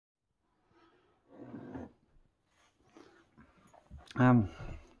Um,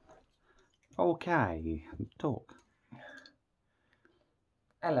 okay, talk.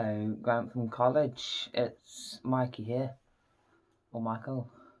 Hello, Grant from college. It's Mikey here, or Michael.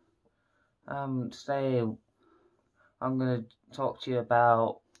 Today I'm going to talk to you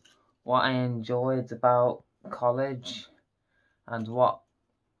about what I enjoyed about college and what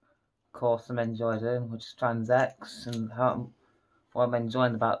course I'm enjoying, which is TransX, and what I'm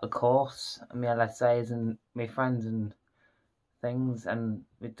enjoying about the course, and my LSAs and my friends and things, and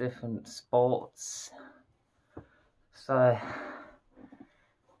with different sports. So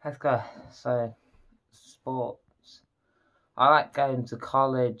let's go. So sports. I like going to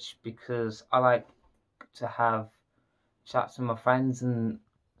college because I like to have chats with my friends and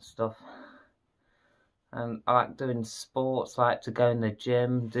stuff. And I like doing sports, I like to go in the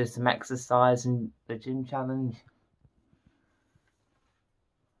gym, do some exercise in the gym challenge.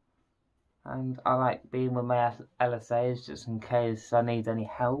 And I like being with my LSAs just in case I need any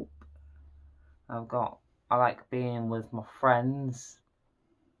help. I like being with my friends.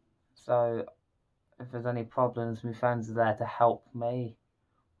 So if there's any problems, my friends are there to help me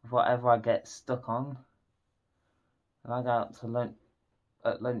with whatever I get stuck on. And I go out to lunch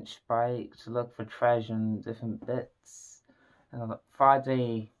at lunch break to look for treasure and different bits. And on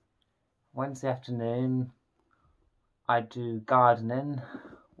Wednesday afternoon, I do gardening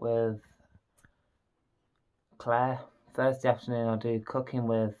with Claire. Thursday afternoon, I do cooking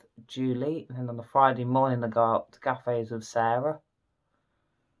with Julie. And then on the Friday morning, I go out to cafes with Sarah.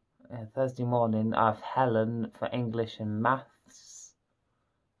 Thursday morning, I have Helen for English and maths.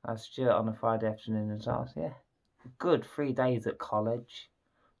 I have Stuart on a Friday afternoon as well. So yeah, good 3 days at college.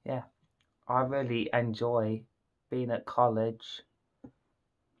 Yeah, I really enjoy being at college,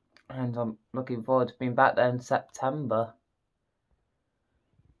 and I'm looking forward to being back there in September